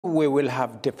We will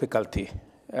have difficulty.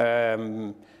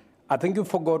 I think you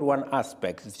forgot one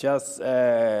aspect. It's just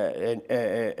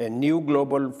a new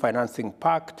global financing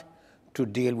pact to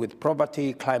deal with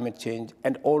poverty, climate change,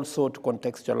 and also to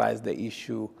contextualize the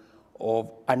issue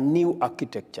of a new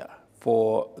architecture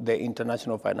for the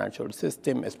international financial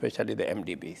system, especially the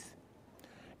MDBs.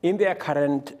 In their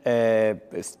current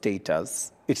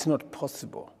status, it's not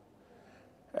possible.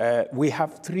 We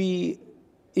have three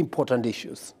important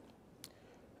issues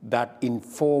that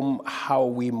inform how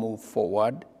we move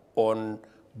forward on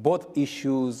both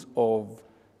issues of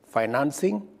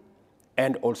financing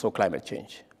and also climate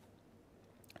change.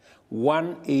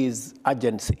 One is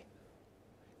urgency,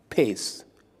 pace,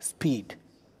 speed,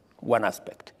 one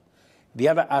aspect. The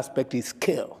other aspect is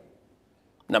scale,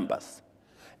 numbers.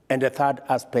 And the third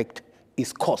aspect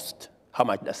is cost. How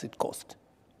much does it cost?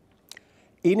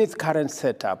 In its current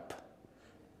setup,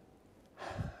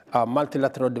 our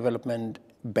multilateral development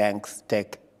banks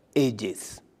take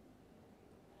ages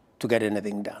to get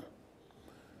anything done.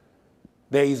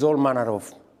 There is all manner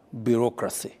of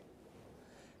bureaucracy.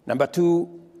 Number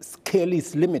two, scale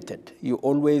is limited. You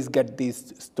always get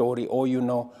this story, or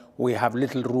we have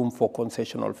little room for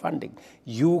concessional funding.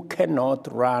 You cannot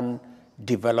run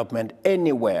development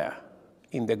anywhere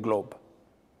in the globe,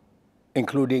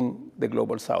 including the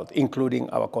global south, including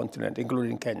our continent,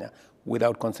 including Kenya,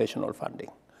 without concessional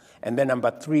funding. And then number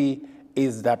three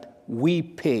is that we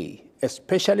pay,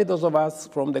 especially those of us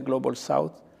from the global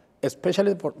south,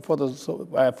 especially for those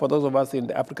of us in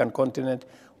the African continent,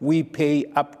 we pay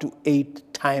up to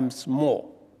 8 times more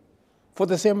for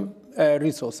the same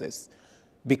resources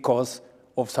because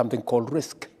of something called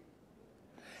risk.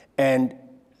 And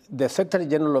the Secretary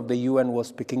General of the UN was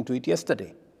speaking to it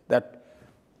yesterday, that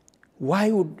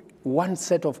why would one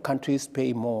set of countries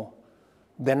pay more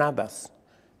than others?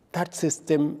 That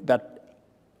system that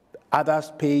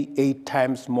others pay 8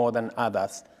 times more than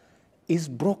others is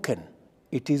broken.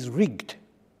 It is rigged.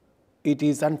 It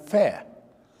is unfair.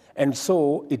 And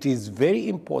so it is very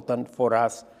important for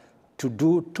us to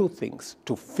do two things: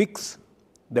 to fix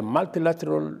the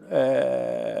multilateral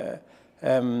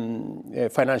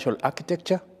financial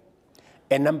architecture,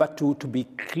 and number two, to be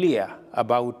clear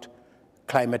about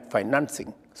climate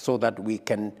financing so that we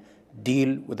can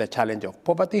deal with the challenge of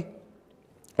poverty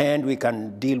and we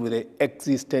can deal with the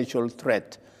existential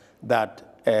threat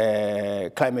that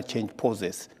climate change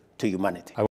poses to humanity.